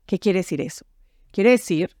 ¿Qué quiere decir eso? Quiere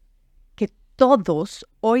decir que todos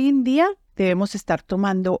hoy en día debemos estar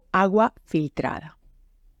tomando agua filtrada.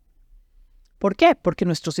 ¿Por qué? Porque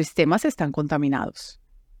nuestros sistemas están contaminados.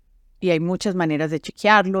 Y hay muchas maneras de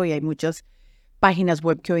chequearlo y hay muchas páginas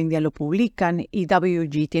web que hoy en día lo publican. Y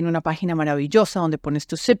WG tiene una página maravillosa donde pones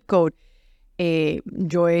tu zip code.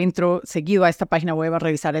 Yo entro seguido a esta página web a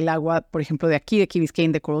revisar el agua, por ejemplo, de aquí, de Key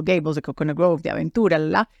Biscayne, de Coral Gables, de Coconut Grove, de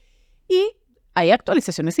Aventura, y hay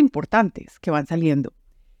actualizaciones importantes que van saliendo.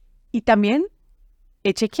 Y también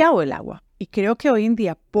he chequeado el agua. Y creo que hoy en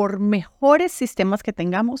día, por mejores sistemas que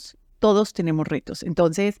tengamos, todos tenemos retos.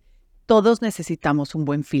 Entonces, todos necesitamos un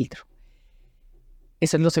buen filtro.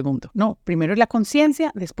 Eso es lo segundo. No, primero es la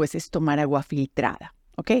conciencia, después es tomar agua filtrada.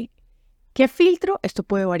 ¿Ok? ¿Qué filtro? Esto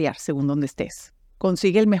puede variar según donde estés.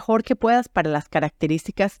 Consigue el mejor que puedas para las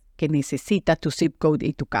características que necesita tu zip code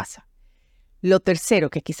y tu casa. Lo tercero,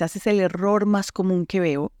 que quizás es el error más común que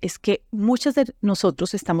veo, es que muchos de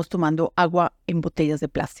nosotros estamos tomando agua en botellas de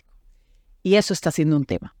plástico. Y eso está siendo un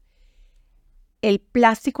tema. El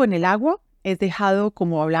plástico en el agua es dejado,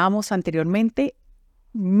 como hablábamos anteriormente,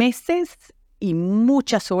 meses y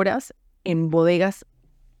muchas horas en bodegas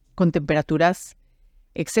con temperaturas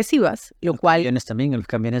excesivas, lo cual... Camiones también, los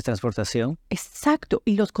camiones de transportación. Exacto,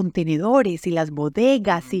 y los contenedores y las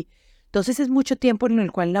bodegas. Y entonces es mucho tiempo en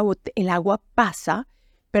el cual el agua pasa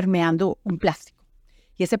permeando un plástico.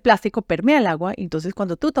 Y ese plástico permea el agua, y entonces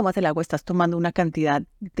cuando tú tomas el agua estás tomando una cantidad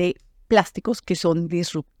de plásticos que son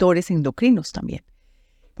disruptores endocrinos también.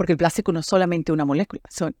 Porque el plástico no es solamente una molécula,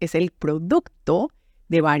 es el producto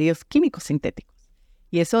de varios químicos sintéticos.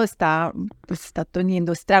 Y eso está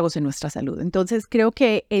teniendo estragos en nuestra salud. Entonces creo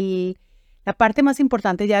que la parte más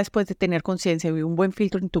importante ya después de tener conciencia y un buen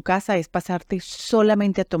filtro en tu casa es pasarte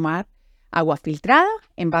solamente a tomar agua filtrada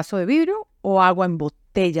en vaso de vidrio o agua en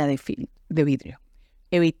botella de vidrio.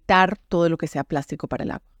 Evitar todo lo que sea plástico para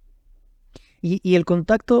el agua. Y el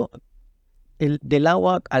contacto del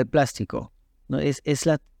agua al plástico, ¿no? Es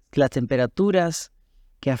las temperaturas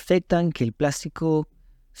que afectan que el plástico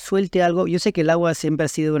suelte algo. Yo sé que el agua siempre ha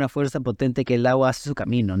sido una fuerza potente, que el agua hace su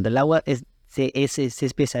camino. El agua se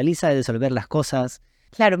especializa en disolver las cosas.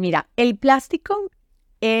 Claro, mira, el plástico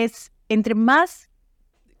es, entre más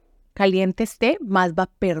caliente esté, más va a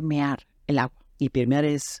permear el agua. Y permear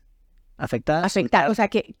es afectar. Afectar, o sea,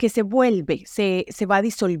 que se vuelve, se va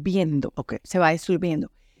disolviendo. Okay. Se va disolviendo.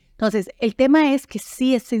 Entonces, el tema es que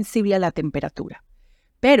sí es sensible a la temperatura,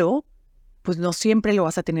 pero pues no siempre lo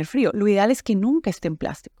vas a tener frío. Lo ideal es que nunca esté en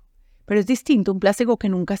plástico. Pero es distinto un plástico que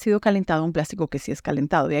nunca ha sido calentado a un plástico que sí es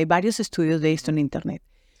calentado. Y hay varios estudios de esto en internet.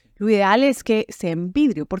 Lo ideal es que sea en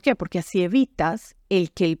vidrio. ¿Por qué? Porque así evitas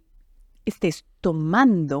el que estés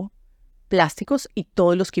tomando plásticos y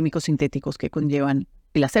todos los químicos sintéticos que conllevan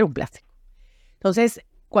el hacer un plástico. Entonces,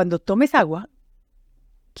 cuando tomes agua,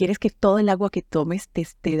 quieres que todo el agua que tomes te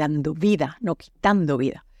esté dando vida, no quitando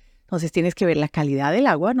vida. Entonces tienes que ver la calidad del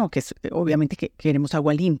agua, ¿no? Que es, obviamente que queremos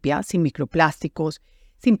agua limpia, sin microplásticos,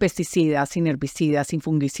 sin pesticidas, sin herbicidas, sin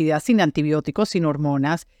fungicidas, sin antibióticos, sin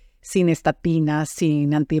hormonas, sin estatinas,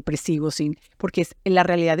 sin antidepresivos, porque la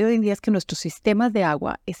realidad de hoy en día es que nuestros sistemas de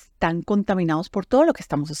agua están contaminados por todo lo que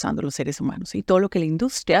estamos usando los seres humanos y todo lo que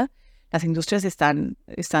las industrias están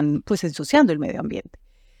pues ensuciando el medio ambiente.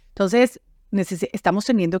 Entonces estamos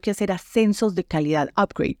teniendo que hacer ascensos de calidad,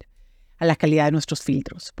 upgrade a la calidad de nuestros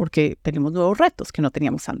filtros, porque tenemos nuevos retos que no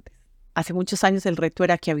teníamos antes. Hace muchos años el reto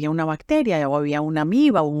era que había una bacteria o había una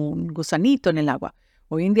amiba o un gusanito en el agua.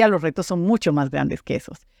 Hoy en día los retos son mucho más grandes que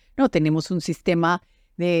esos. No, tenemos un sistema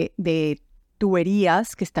de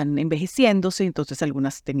tuberías que están envejeciéndose, entonces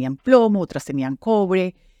algunas tenían plomo, otras tenían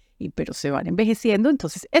cobre, pero se van envejeciendo,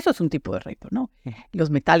 entonces eso es un tipo de reto, ¿no?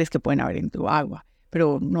 Los metales que pueden haber en tu agua,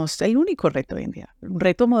 pero no es el único reto hoy en día. Un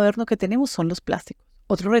reto moderno que tenemos son los plásticos.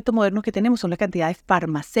 Otro reto moderno que tenemos son la cantidad de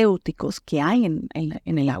farmacéuticos que hay en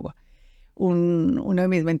el agua. Uno de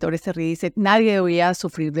mis mentores se ríe y dice, nadie debería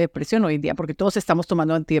sufrir de depresión hoy en día porque todos estamos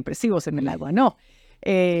tomando antidepresivos en el agua. No,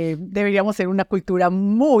 deberíamos ser una cultura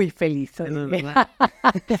muy feliz.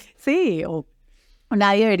 Sí, o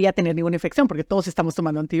nadie debería tener ninguna infección porque todos estamos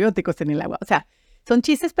tomando antibióticos en el agua. O sea, son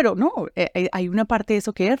chistes, pero no, hay una parte de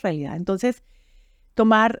eso que es realidad. Entonces,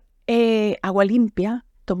 tomar agua limpia,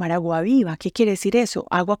 tomar agua viva. ¿Qué quiere decir eso?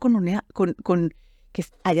 Agua que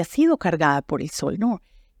haya sido cargada por el sol, ¿no?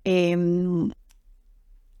 Hay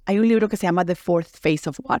un libro que se llama The Fourth Phase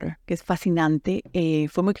of Water, que es fascinante.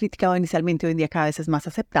 Fue muy criticado inicialmente, hoy en día cada vez es más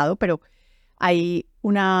aceptado, pero hay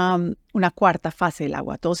una cuarta fase del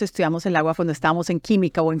agua. Todos estudiamos el agua cuando estábamos en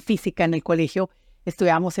química o en física en el colegio.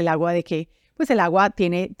 Estudiamos el agua de que, pues el agua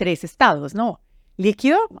tiene 3 estados, ¿no?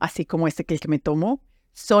 Líquido, así como el que me tomo.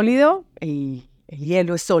 Sólido, el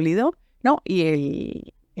hielo es sólido, ¿no?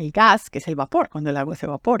 Y el gas, que es el vapor, cuando el agua se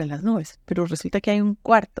evapora en las nubes. Pero resulta que hay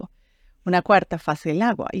una cuarta fase del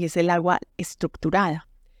agua, y es el agua estructurada.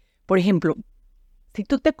 Por ejemplo, si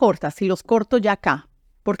tú te cortas, si los corto ya acá,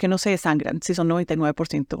 ¿por qué no se desangran si son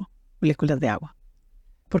 99% moléculas de agua?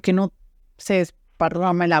 ¿Por qué no se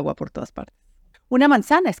desparrama el agua por todas partes? Una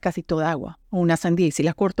manzana es casi toda agua, o una sandía, y si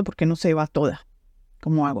la corto, ¿por qué no se va toda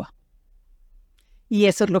como agua? Y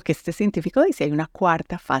eso es lo que este científico dice, hay una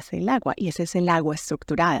cuarta fase del agua, y ese es el agua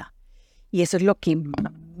estructurada. Y eso es lo que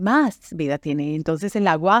más vida tiene. Entonces el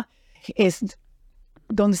agua es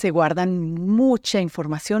donde se guardan mucha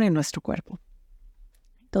información en nuestro cuerpo.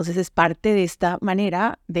 Entonces es parte de esta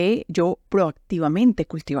manera de yo proactivamente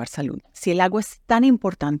cultivar salud. Si el agua es tan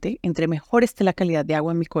importante, entre mejor esté la calidad de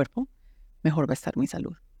agua en mi cuerpo, mejor va a estar mi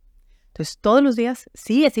salud. Entonces todos los días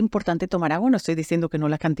sí es importante tomar agua, no estoy diciendo que no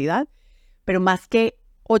la cantidad, pero más que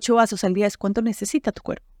 8 vasos al día es cuánto necesita tu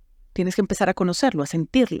cuerpo. Tienes que empezar a conocerlo, a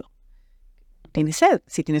sentirlo. Tienes sed,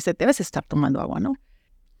 si tienes sed debes estar tomando agua, ¿no?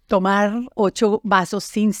 Tomar 8 vasos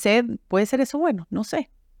sin sed, ¿puede ser eso bueno? No sé.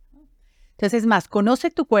 Entonces, es más, conoce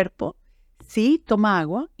tu cuerpo, sí, toma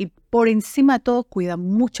agua y por encima de todo cuida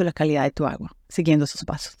mucho la calidad de tu agua, siguiendo esos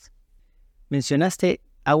pasos. Mencionaste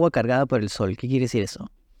agua cargada por el sol. ¿Qué quiere decir eso?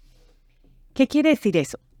 ¿Qué quiere decir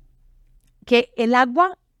eso? Que el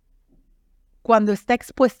agua, cuando está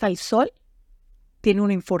expuesta al sol, tiene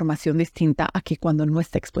una información distinta a que cuando no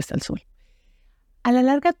está expuesta al sol. A la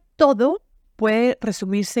larga, todo puede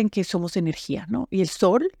resumirse en que somos energía, ¿no? Y el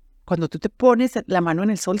sol, cuando tú te pones la mano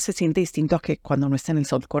en el sol, se siente distinto a que cuando no está en el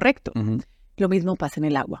sol, correcto. Uh-huh. Lo mismo pasa en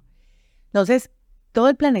el agua. Entonces, todo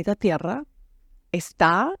el planeta Tierra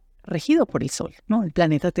está regido por el sol, ¿no? El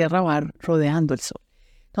planeta Tierra va rodeando el sol.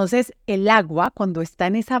 Entonces, el agua, cuando está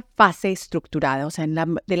en esa fase estructurada, o sea,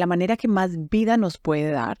 de la manera que más vida nos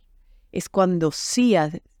puede dar, es cuando sí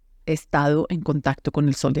ha estado en contacto con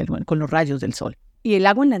el sol, con los rayos del sol. Y el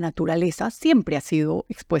agua en la naturaleza siempre ha sido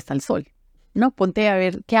expuesta al sol, ¿no? Ponte a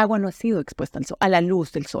ver qué agua no ha sido expuesta al sol, a la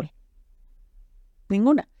luz del sol.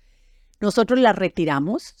 Ninguna. Nosotros la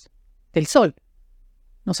retiramos del sol,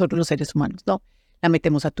 nosotros los seres humanos, ¿no? La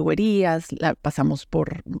metemos a tuberías, la pasamos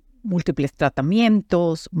por múltiples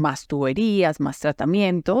tratamientos, más tuberías, más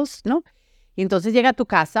tratamientos, ¿no? Y entonces llega a tu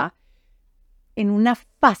casa en una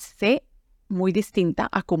fase muy distinta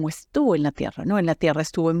a cómo estuvo en la Tierra, ¿no? En la Tierra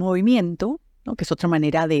estuvo en movimiento, ¿no? Que es otra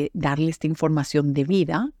manera de darle esta información de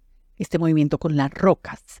vida, este movimiento con las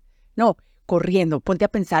rocas, ¿no? Corriendo, ponte a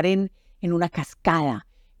pensar en una cascada,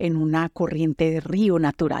 en una corriente de río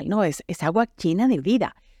natural, ¿no? Es agua llena de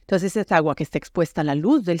vida. Entonces es agua que está expuesta a la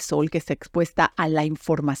luz del sol, que está expuesta a la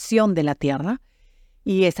información de la tierra,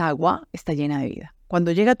 y esa agua está llena de vida.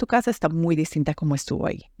 Cuando llega a tu casa está muy distinta a como estuvo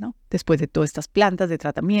ahí, ¿no? Después de todas estas plantas de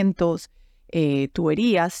tratamientos,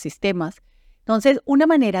 tuberías, sistemas. Entonces, una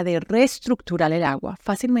manera de reestructurar el agua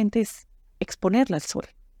fácilmente es exponerla al sol,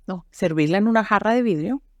 ¿no? Servirla en una jarra de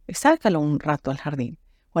vidrio y sácala un rato al jardín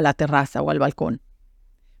o a la terraza o al balcón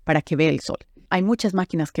para que vea el sol. Hay muchas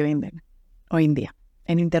máquinas que venden hoy en día.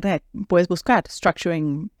 En internet puedes buscar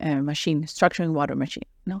Structuring Water Machine,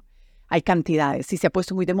 ¿no? Hay cantidades y se ha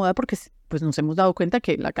puesto muy de moda porque pues, nos hemos dado cuenta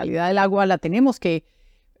que la calidad del agua la tenemos que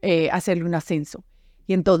hacerle un ascenso.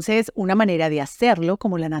 Y entonces una manera de hacerlo,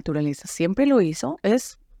 como la naturaleza siempre lo hizo,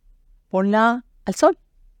 es ponla al sol.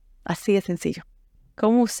 Así de sencillo.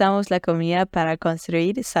 ¿Cómo usamos la comida para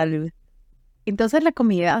construir salud? Entonces la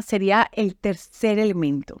comida sería el tercer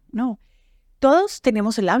elemento, ¿no? Todos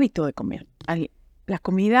tenemos el hábito de comer. La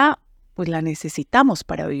comida, pues la necesitamos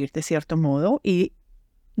para vivir de cierto modo y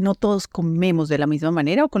no todos comemos de la misma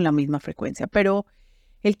manera o con la misma frecuencia. Pero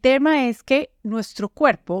el tema es que nuestro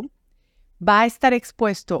cuerpo va a estar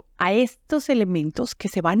expuesto a estos elementos que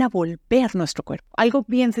se van a volver nuestro cuerpo. Algo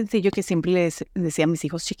bien sencillo que siempre les decía a mis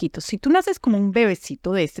hijos chiquitos. Si tú naces como un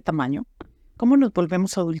bebecito de este tamaño, ¿cómo nos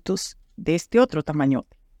volvemos adultos de este otro tamaño?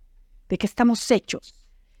 ¿De qué estamos hechos?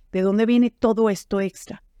 ¿De dónde viene todo esto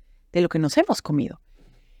extra? De lo que nos hemos comido.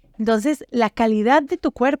 Entonces, la calidad de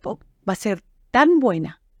tu cuerpo va a ser tan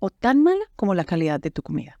buena o tan mala como la calidad de tu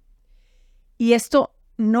comida. Y esto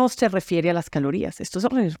no se refiere a las calorías, esto se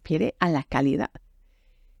refiere a la calidad.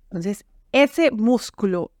 Entonces, ese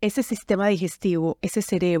músculo, ese sistema digestivo, ese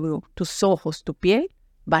cerebro, tus ojos, tu piel,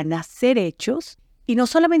 van a ser hechos, y no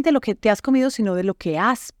solamente de lo que te has comido, sino de lo que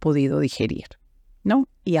has podido digerir, ¿no?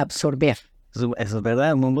 Y absorber. Eso es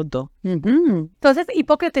verdad, un buen punto. Uh-huh. Entonces,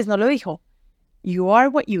 Hipócrates no lo dijo. You are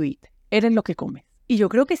what you eat. Eres lo que comes. Y yo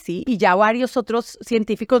creo que sí. Y ya varios otros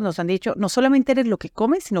científicos nos han dicho, no solamente eres lo que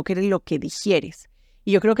comes, sino que eres lo que digieres.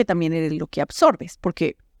 Y yo creo que también eres lo que absorbes,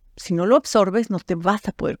 porque si no lo absorbes, no te vas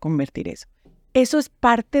a poder convertir eso. Eso es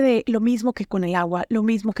parte de lo mismo que con el agua, lo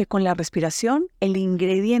mismo que con la respiración. El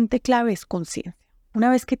ingrediente clave es conciencia. Una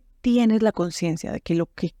vez que tienes la conciencia de que lo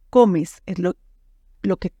que comes es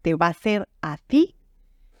lo que te va a hacer a ti,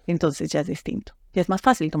 entonces ya es distinto. Ya es más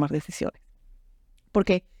fácil tomar decisiones.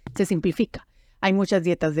 Porque se simplifica. Hay muchas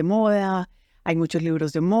dietas de moda, hay muchos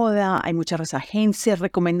libros de moda, hay muchas agencias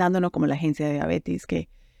recomendándonos, como la agencia de diabetes, que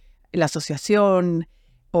la asociación,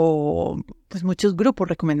 o pues muchos grupos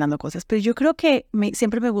recomendando cosas. Pero yo creo que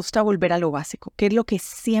siempre me gusta volver a lo básico, que es lo que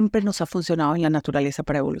siempre nos ha funcionado en la naturaleza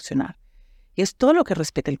para evolucionar. Y es todo lo que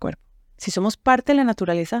respeta el cuerpo. Si somos parte de la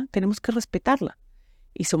naturaleza, tenemos que respetarla.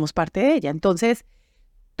 Y somos parte de ella. Entonces,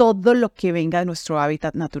 todo lo que venga de nuestro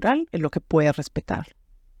hábitat natural es lo que puede respetar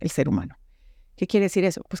el ser humano. ¿Qué quiere decir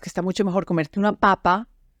eso? Pues que está mucho mejor comerte una papa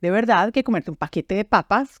de verdad que comerte un paquete de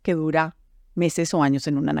papas que dura meses o años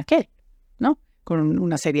en un anaquel, ¿no? Con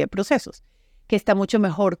una serie de procesos. Que está mucho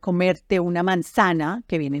mejor comerte una manzana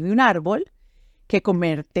que viene de un árbol que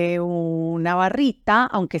comerte una barrita,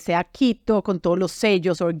 aunque sea keto, con todos los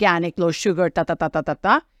sellos, organic, low sugar,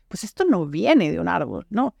 pues esto no viene de un árbol,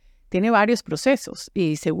 ¿no? Tiene varios procesos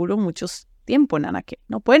y seguro muchos tiempo en anaquel,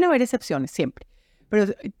 ¿no? Pueden haber excepciones siempre,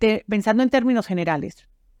 pero pensando en términos generales,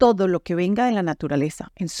 todo lo que venga de la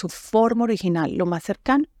naturaleza, en su forma original, lo más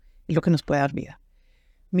cercano, es lo que nos puede dar vida.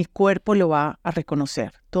 Mi cuerpo lo va a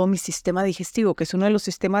reconocer. Todo mi sistema digestivo, que es uno de los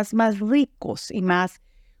sistemas más ricos y más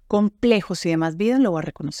complejos y de más vida, lo va a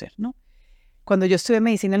reconocer, ¿no? Cuando yo estudié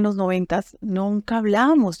medicina en los 90s, nunca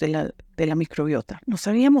hablábamos de la microbiota. No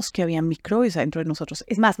sabíamos que había microbios adentro de nosotros.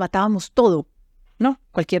 Es más, matábamos todo, ¿no?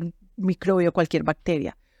 Cualquier microbio, cualquier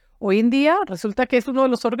bacteria. Hoy en día resulta que es uno de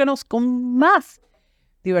los órganos con más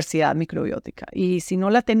diversidad microbiótica. Y si no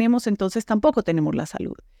la tenemos, entonces tampoco tenemos la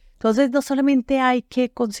salud. Entonces, no solamente hay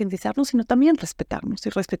que concientizarnos, sino también respetarnos y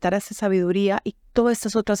respetar a esa sabiduría y todas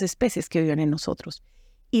estas otras especies que viven en nosotros.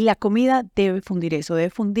 Y la comida debe fundir eso, debe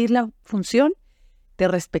fundir la función de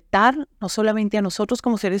respetar no solamente a nosotros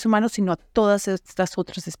como seres humanos, sino a todas estas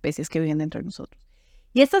otras especies que viven dentro de nosotros.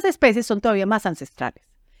 Y estas especies son todavía más ancestrales.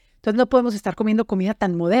 Entonces no podemos estar comiendo comida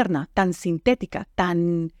tan moderna, tan sintética,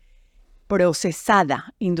 tan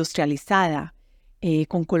procesada, industrializada,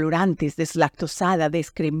 con colorantes, deslactosada,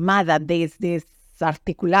 descremada,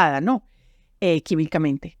 desarticulada, ¿no?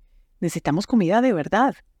 Químicamente. Necesitamos comida de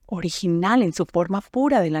verdad, original en su forma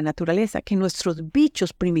pura de la naturaleza, que nuestros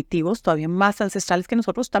bichos primitivos, todavía más ancestrales que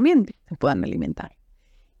nosotros, también se puedan alimentar.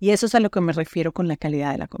 Y eso es a lo que me refiero con la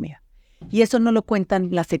calidad de la comida. Y eso no lo cuentan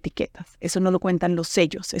las etiquetas, eso no lo cuentan los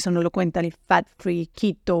sellos, eso no lo cuentan el fat free,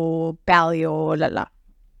 keto, paleo,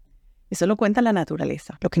 Eso lo cuenta la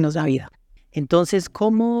naturaleza, lo que nos da vida. Entonces,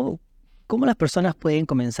 ¿cómo las personas pueden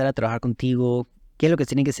comenzar a trabajar contigo? ¿Qué es lo que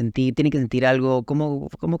tienen que sentir? ¿Tienen que sentir algo? ¿Cómo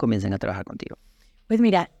comienzan a trabajar contigo? Pues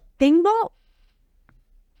mira, tengo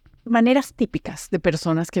maneras típicas de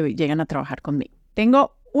personas que llegan a trabajar conmigo.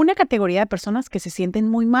 Tengo una categoría de personas que se sienten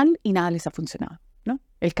muy mal y nada les ha funcionado, ¿no?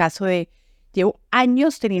 El caso de, llevo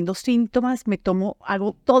años teniendo síntomas,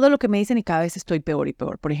 hago todo lo que me dicen y cada vez estoy peor y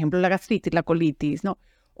peor. Por ejemplo, la gastritis, la colitis, ¿no?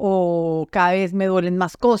 O cada vez me duelen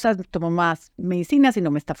más cosas, tomo más medicinas y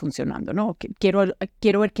no me está funcionando, ¿no?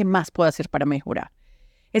 Quiero ver qué más puedo hacer para mejorar.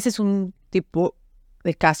 Ese es un tipo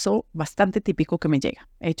de caso bastante típico que me llega.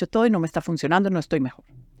 He hecho todo y no me está funcionando, no estoy mejor.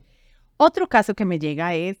 Otro caso que me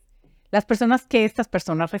llega es las personas que estas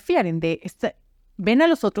personas refieren, ven a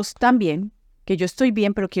los otros tan bien, que yo estoy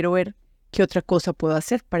bien, pero quiero ver qué otra cosa puedo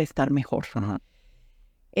hacer para estar mejor. Uh-huh.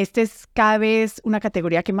 Esta es cada vez una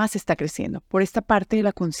categoría que más está creciendo por esta parte de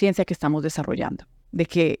la conciencia que estamos desarrollando, de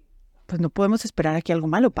que pues no podemos esperar a que algo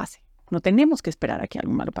malo pase. No tenemos que esperar a que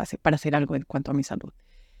algo malo pase para hacer algo en cuanto a mi salud.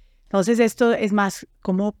 Entonces esto es más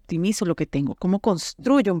cómo optimizo lo que tengo, cómo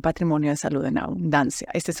construyo un patrimonio de salud en abundancia.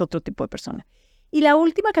 Este es otro tipo de persona. Y la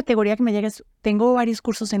última categoría que me llega es, tengo varios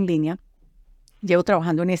cursos en línea. Llevo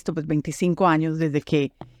trabajando en esto pues 25 años desde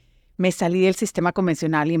que me salí del sistema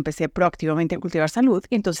convencional y empecé proactivamente a cultivar salud.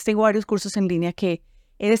 Y entonces tengo varios cursos en línea que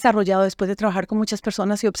he desarrollado después de trabajar con muchas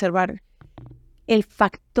personas y observar el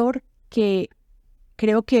factor que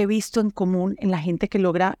creo que he visto en común en la gente que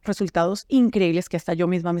logra resultados increíbles, que hasta yo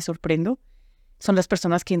misma me sorprendo, son las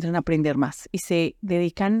personas que entran a aprender más y se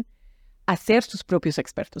dedican a ser sus propios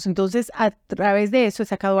expertos. Entonces, a través de eso he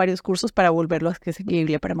sacado varios cursos para volverlo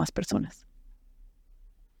accesible para más personas.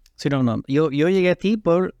 Sí, no. Yo llegué a ti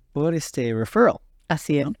por referral.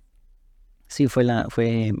 Así es. ¿No? Sí,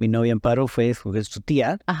 fue mi novia Amparo, fue su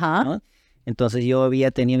tía. Ajá. ¿No? Entonces yo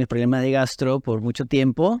había tenido mis problemas de gastro por mucho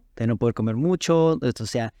tiempo, de no poder comer mucho, o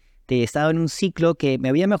sea, estaba en un ciclo que me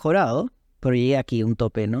había mejorado, pero llegué aquí a un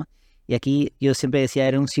tope, ¿no? Y aquí yo siempre decía,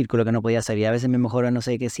 era un círculo que no podía salir. A veces me mejora, no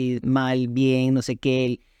sé qué, si mal, bien, no sé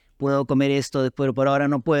qué, puedo comer esto, pero por ahora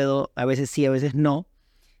no puedo, a veces sí, a veces no.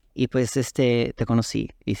 Y pues te conocí,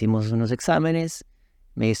 hicimos unos exámenes,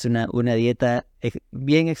 me hice una dieta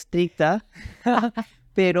bien estricta,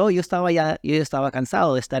 pero yo estaba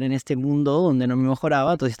cansado de estar en este mundo donde no me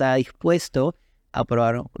mejoraba, entonces estaba dispuesto a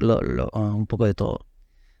probar un poco de todo,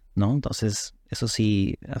 ¿no? Entonces, eso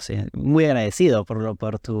sí, muy agradecido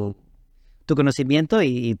por tu conocimiento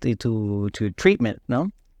y tu treatment,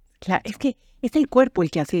 ¿no? Claro, es que es el cuerpo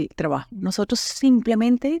el que hace el trabajo. Nosotros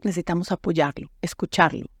simplemente necesitamos apoyarlo,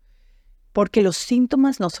 escucharlo, porque los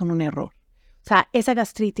síntomas no son un error. O sea, esa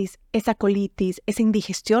gastritis, esa colitis, esa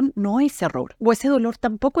indigestión no es error, o ese dolor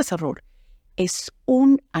tampoco es error. Es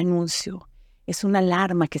un anuncio, es una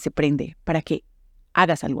alarma que se prende para que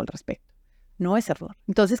hagas algo al respecto. No es error.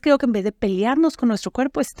 Entonces creo que en vez de pelearnos con nuestro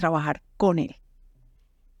cuerpo es trabajar con él.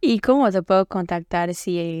 ¿Y cómo te puedo contactar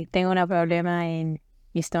si tengo un problema en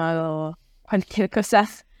mi estómago o cualquier cosa?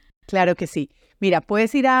 Claro que sí. Mira,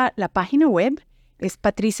 puedes ir a la página web, es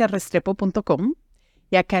patriciarestrepo.com,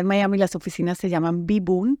 y acá en Miami las oficinas se llaman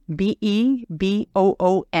Beboon, B-E-B-O-O-N,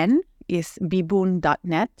 y es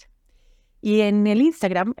beboon.net. Y en el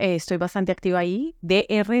Instagram estoy bastante activa ahí,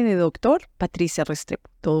 DR de doctor, Patricia Restrepo,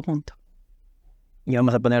 todo junto. Y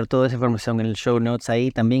vamos a poner toda esa información en el show notes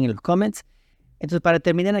ahí, también en los comments. Entonces, para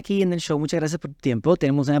terminar aquí en el show, muchas gracias por tu tiempo.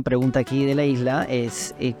 Tenemos una pregunta aquí de la isla,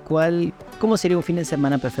 es ¿cómo sería un fin de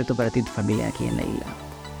semana perfecto para ti y tu familia aquí en la isla?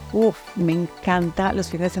 Me encanta los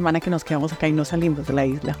fines de semana que nos quedamos acá y no salimos de la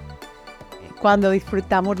isla. Cuando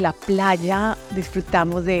disfrutamos la playa,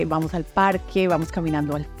 vamos al parque, vamos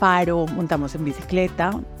caminando al faro, montamos en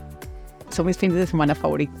bicicleta. Son mis fines de semana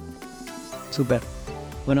favoritos. Súper.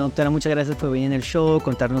 Bueno, doctora, muchas gracias por venir en el show,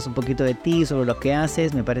 contarnos un poquito de ti, sobre lo que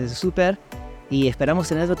haces, me parece súper. Y esperamos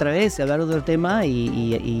tenerte otra vez, hablar de otro tema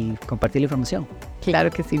y compartir la información.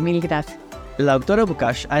 Claro que sí, mil gracias. La doctora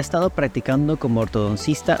Bukash ha estado practicando como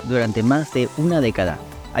ortodoncista durante más de una década,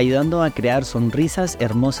 ayudando a crear sonrisas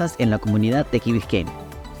hermosas en la comunidad de Key Biscayne.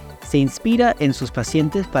 Se inspira en sus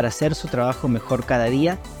pacientes para hacer su trabajo mejor cada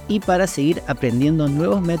día y para seguir aprendiendo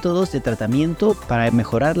nuevos métodos de tratamiento para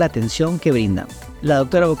mejorar la atención que brindan. La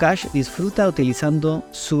doctora Bukash disfruta utilizando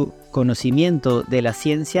su conocimiento de la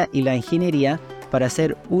ciencia y la ingeniería para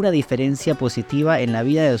hacer una diferencia positiva en la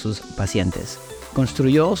vida de sus pacientes.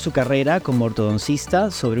 Construyó su carrera como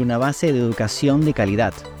ortodoncista sobre una base de educación de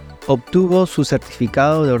calidad. Obtuvo su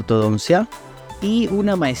certificado de ortodoncia y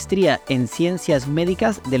una maestría en ciencias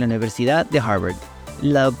médicas de la Universidad de Harvard.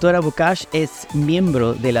 La doctora Bukash es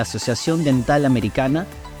miembro de la Asociación Dental Americana,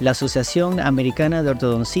 la Asociación Americana de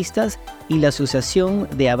Ortodoncistas y la Asociación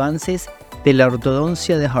de Avances de la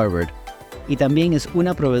Ortodoncia de Harvard. Y también es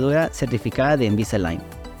una proveedora certificada de Invisalign.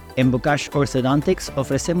 En Bukash Orthodontics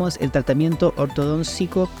ofrecemos el tratamiento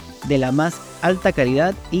ortodóntico de la más alta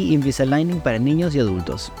calidad y Invisalign para niños y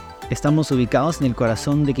adultos. Estamos ubicados en el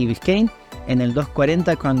corazón de Key Biscayne, en el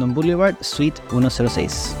 240 Crandon Boulevard, Suite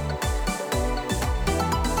 106.